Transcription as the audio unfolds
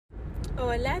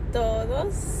Hola a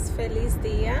todos, feliz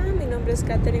día. Mi nombre es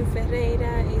Catherine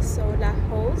Ferreira y soy la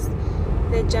host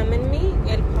de Geminme,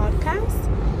 el podcast.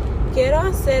 Quiero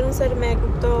hacer un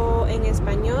segmento en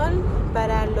español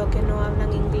para los que no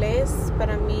hablan inglés.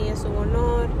 Para mí es un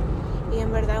honor y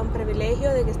en verdad un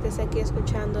privilegio de que estés aquí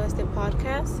escuchando este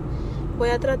podcast. Voy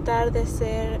a tratar de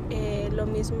hacer los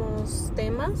mismos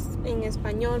temas en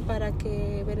español para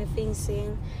que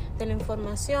beneficien de la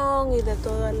información y de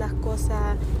todas las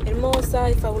cosas hermosas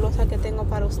y fabulosas que tengo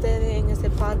para ustedes en este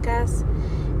podcast.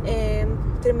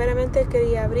 Primeramente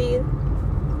quería abrir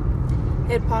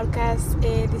el podcast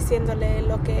diciéndole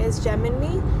lo que es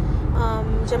Geminme.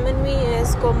 Geminme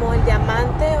es como el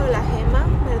diamante o la gema,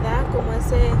 ¿verdad? Como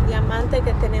ese diamante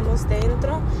que tenemos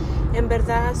dentro. En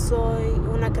verdad soy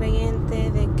una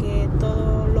creyente de que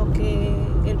todo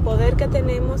el poder que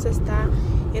tenemos está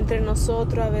entre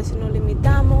nosotros. A veces nos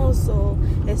limitamos o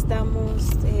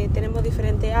tenemos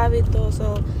diferentes hábitos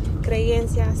o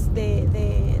creencias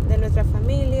de nuestras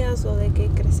familias, o de que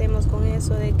crecemos con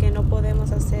eso, de que no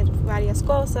podemos hacer varias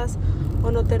cosas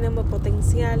o no tenemos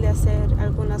potencial de hacer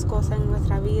algunas cosas en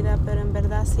nuestra vida, pero en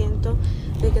verdad siento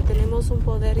de que tenemos un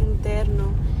poder interno,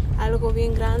 algo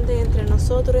bien grande entre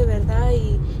nosotros, ¿verdad?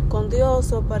 Y con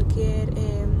Dios o cualquier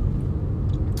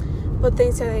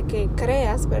potencia de que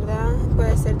creas, ¿verdad?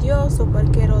 Puede ser Dios o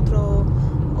cualquier otro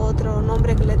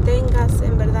nombre que le tengas.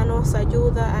 En verdad nos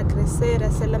ayuda a crecer,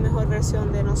 a ser la mejor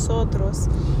versión de nosotros,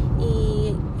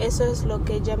 y eso es lo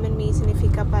que Geminme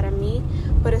significa para mí.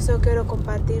 Por eso quiero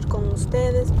compartir con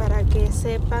ustedes, para que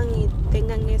sepan y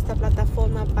tengan esta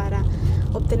plataforma para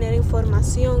obtener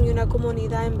información y una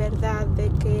comunidad en verdad de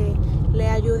que le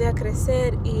ayude a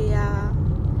crecer y a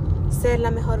ser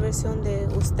la mejor versión de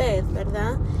usted,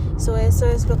 ¿verdad? Eso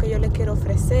es lo que yo le quiero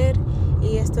ofrecer,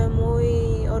 y estoy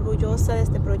muy orgullosa de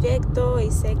este proyecto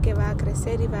y sé que va a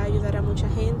crecer y va a ayudar a mucha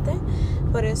gente.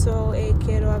 Por eso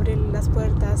quiero abrir las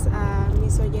puertas a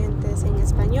mis oyentes en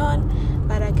español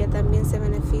para que también se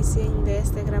beneficien de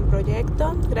este gran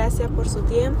proyecto. Gracias por su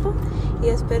tiempo y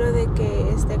espero de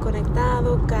que esté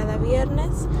conectado cada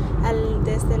viernes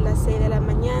desde las 6 de la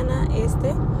mañana.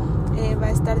 Va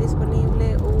a estar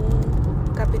disponible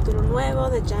un capítulo nuevo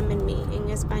de Geminme en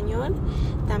español.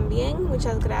 También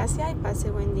muchas gracias y pase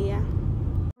buen día.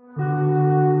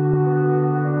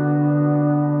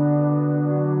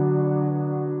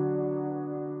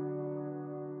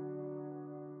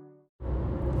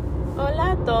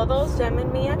 Hola a todos,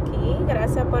 Geminme aquí.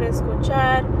 Gracias por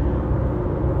escuchar.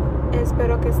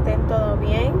 Espero que estén todo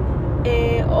bien.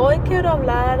 Hoy quiero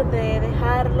hablar de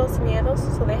dejar los miedos,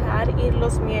 o dejar ir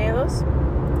los miedos,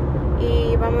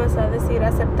 y vamos a decir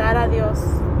aceptar a Dios,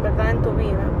 ¿verdad? En tu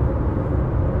vida.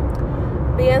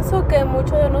 Pienso que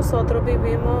muchos de nosotros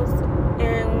vivimos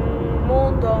en un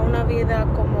mundo, una vida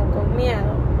como con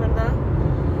miedo, ¿verdad?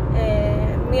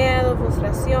 Miedo,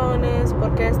 frustraciones,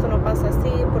 ¿por qué esto no pasa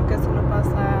así? ¿Por qué esto no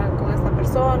pasa con esta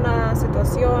persona?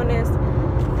 Situaciones,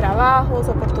 trabajos,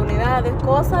 oportunidades,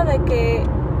 cosas de que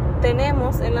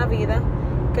tenemos en la vida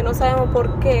que no sabemos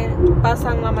por qué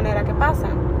pasan de la manera que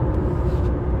pasan.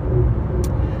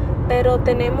 Pero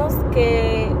tenemos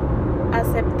que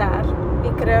aceptar y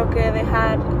creo que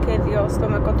dejar que Dios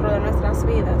tome control de nuestras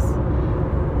vidas.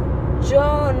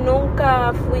 Yo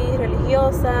nunca fui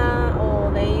religiosa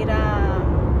o de ir a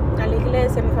la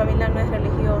iglesia. Mi familia no es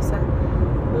religiosa.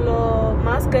 Lo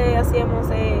más que hacíamos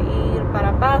es ir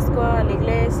para Pascua a la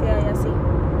iglesia y así.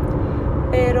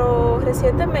 Pero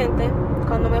recientemente,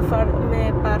 cuando me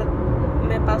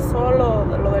pasó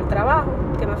lo del trabajo,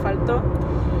 que me faltó,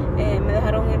 me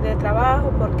dejaron ir de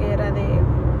trabajo porque era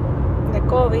de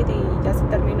COVID y ya se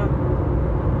terminó.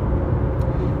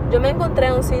 Yo me encontré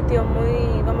en un sitio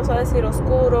muy, vamos a decir,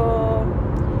 oscuro.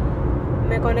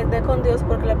 Me conecté con Dios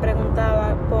porque le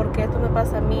preguntaba por qué esto me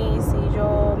pasa a mí, si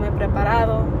yo me he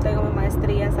preparado. Tengo mi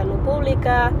maestría en salud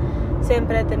pública,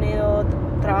 siempre he tenido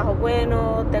trabajo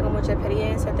bueno, tengo mucha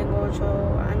experiencia, tengo 8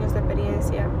 años de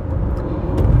experiencia.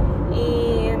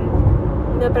 Y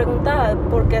me preguntaba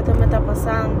por qué esto me está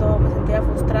pasando. Me sentía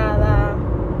frustrada,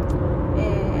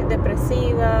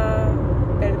 depresiva,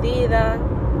 perdida,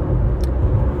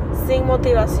 sin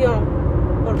motivación,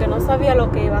 porque no sabía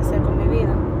lo que iba a hacer con mi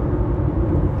vida.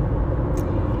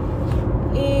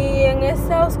 Y en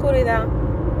esa oscuridad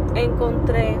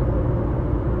encontré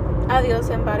a Dios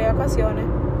en varias ocasiones.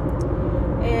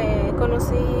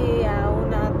 Conocí a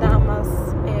unas damas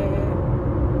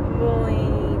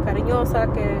muy cariñosas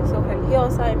que son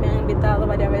religiosas y me han invitado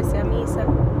varias veces a misa.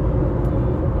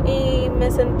 Y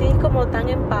me sentí como tan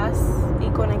en paz y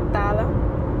conectada.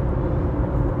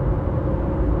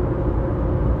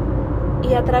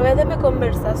 Y a través de mi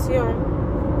conversación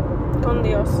con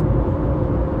Dios,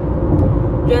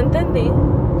 yo entendí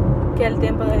que el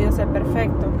tiempo de Dios es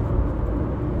perfecto.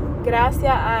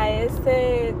 Gracias a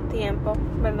ese tiempo,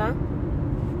 ¿verdad?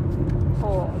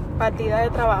 O partida de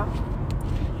trabajo,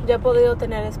 yo he podido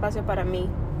tener espacio para mí,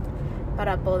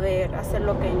 para poder hacer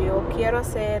lo que yo quiero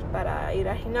hacer, para ir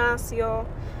al gimnasio,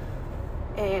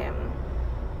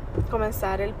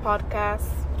 comenzar el podcast,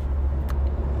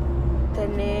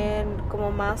 tener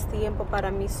como más tiempo para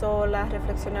mí sola,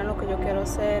 reflexionar lo que yo quiero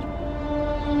hacer.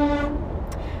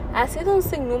 Ha sido un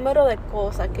sinnúmero de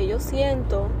cosas que yo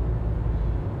siento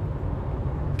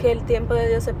que el tiempo de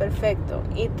Dios es perfecto,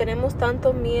 y tenemos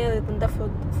tanto miedo y tantas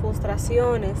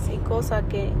frustraciones y cosas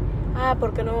que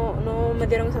 ¿por qué no me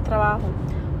dieron ese trabajo?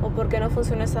 ¿O por qué no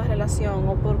funcionó esa relación?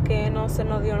 ¿O por qué no se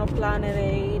nos dio los planes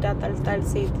de ir a tal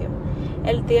sitio?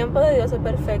 El tiempo de Dios es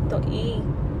perfecto, y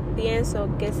pienso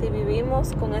que si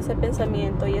vivimos con ese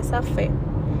pensamiento y esa fe,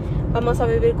 vamos a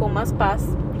vivir con más paz,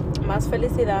 más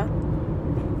felicidad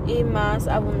y más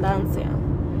abundancia,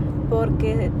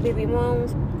 porque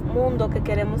vivimos en un mundo que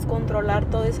queremos controlar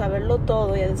todo y saberlo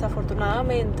todo, y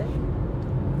desafortunadamente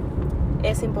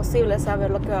es imposible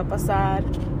saber lo que va a pasar,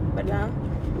 ¿verdad?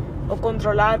 O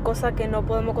controlar cosas que no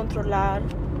podemos controlar,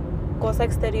 cosas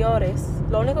exteriores.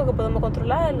 Lo único que podemos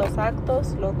controlar es los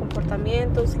actos, los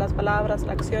comportamientos, las palabras,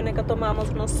 las acciones que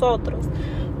tomamos nosotros.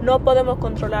 No podemos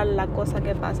controlar las cosas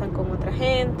que pasan con otra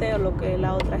gente, o lo que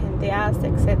la otra gente hace,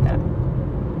 etc.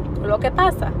 Lo que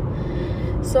pasa.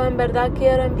 En verdad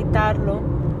quiero invitarlo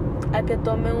a que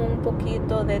tomen un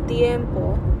poquito de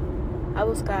tiempo a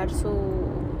buscar su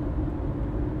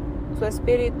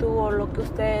espíritu, o lo que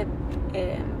usted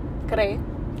cree,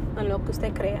 en lo que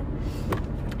usted crea,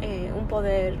 un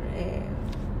poder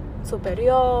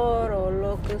superior, o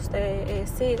lo que usted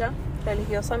siga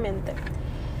religiosamente,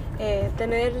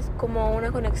 tener como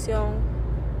una conexión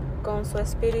con su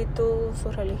espíritu,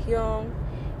 su religión,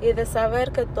 y de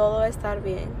saber que todo va a estar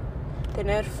bien,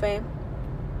 tener fe,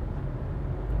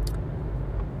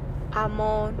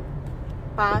 amor,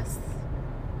 paz.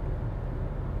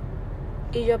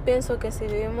 Y yo pienso que si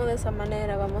vivimos de esa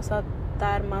manera vamos a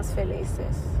estar más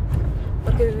felices,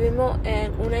 porque vivimos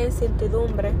en una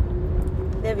incertidumbre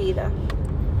de vida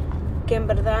que en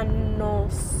verdad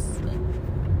nos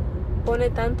pone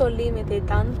tanto límite y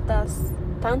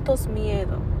tantos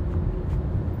miedos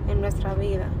en nuestra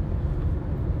vida,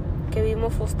 que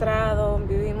vivimos frustrados,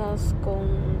 vivimos con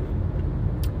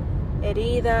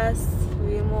heridas,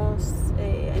 vivimos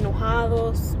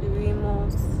enojados,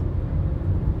 vivimos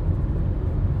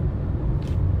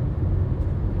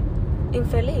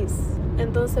infeliz.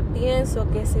 Entonces pienso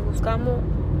que si buscamos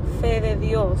fe de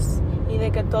Dios y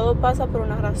de que todo pasa por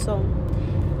una razón,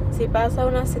 si pasa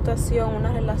una situación,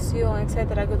 una relación,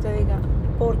 etcétera, que usted diga,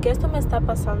 ¿por qué esto me está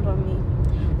pasando a mí?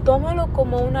 Tómalo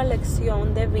como una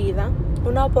lección de vida,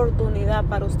 una oportunidad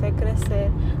para usted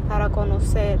crecer, para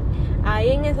conocer.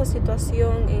 Ahí en esa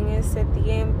situación, en ese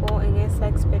tiempo, en esa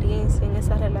experiencia, en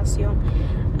esa relación,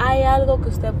 hay algo que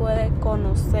usted puede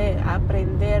conocer,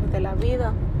 aprender de la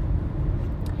vida.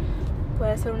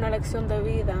 Puede ser una lección de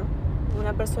vida,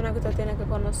 una persona que usted tiene que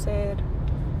conocer.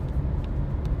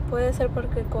 Puede ser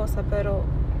cualquier cosa, pero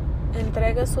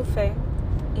entregue su fe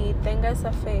y tenga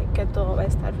esa fe que todo va a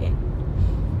estar bien.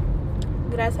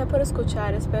 Gracias por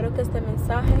escuchar. Espero que este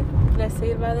mensaje le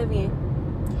sirva de bien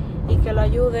y que lo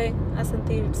ayude a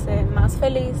sentirse más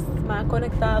feliz, más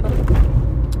conectado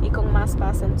y con más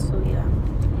paz en su vida.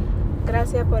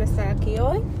 Gracias por estar aquí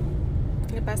hoy.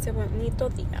 Que pase un bonito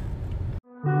día.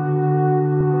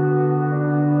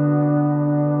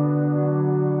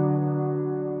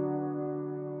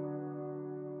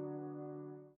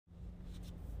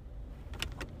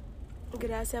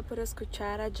 Gracias por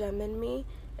escuchar a Geminme.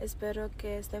 Espero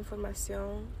que esta información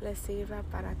les sirva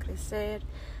para crecer,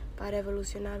 para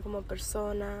evolucionar como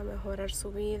persona, mejorar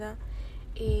su vida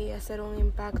y hacer un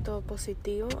impacto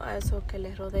positivo a eso que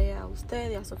les rodea a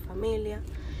usted y a su familia.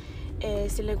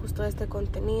 Si les gustó este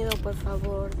contenido, por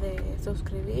favor de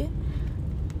suscribir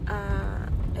a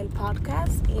el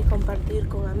podcast y compartir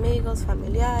con amigos,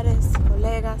 familiares,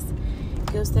 colegas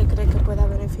que usted cree que pueda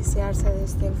beneficiarse de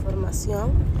esta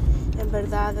información. En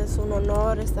verdad es un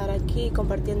honor estar aquí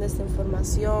compartiendo esta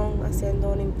información,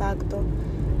 haciendo un impacto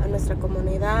a nuestra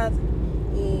comunidad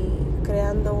y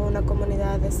creando una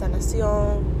comunidad de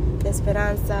sanación, de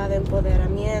esperanza, de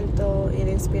empoderamiento y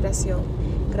de inspiración.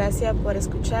 Gracias por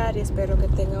escuchar y espero que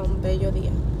tenga un bello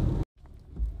día.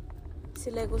 Si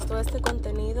les gustó este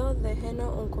contenido,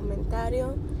 déjenos un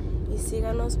comentario y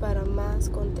síganos para más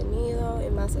contenido y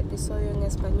más episodios en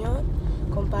español.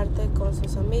 Comparte con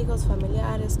sus amigos,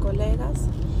 familiares, colegas,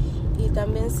 y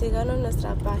también síganos en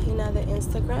nuestra página de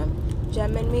Instagram,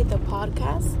 Geminme the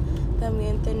Podcast,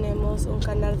 También tenemos un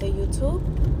canal de YouTube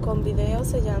con videos,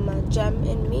 se llama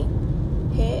Geminme,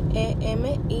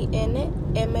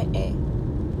 Geminme.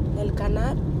 El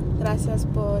canal. Gracias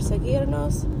por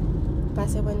seguirnos.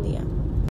 Pase buen día.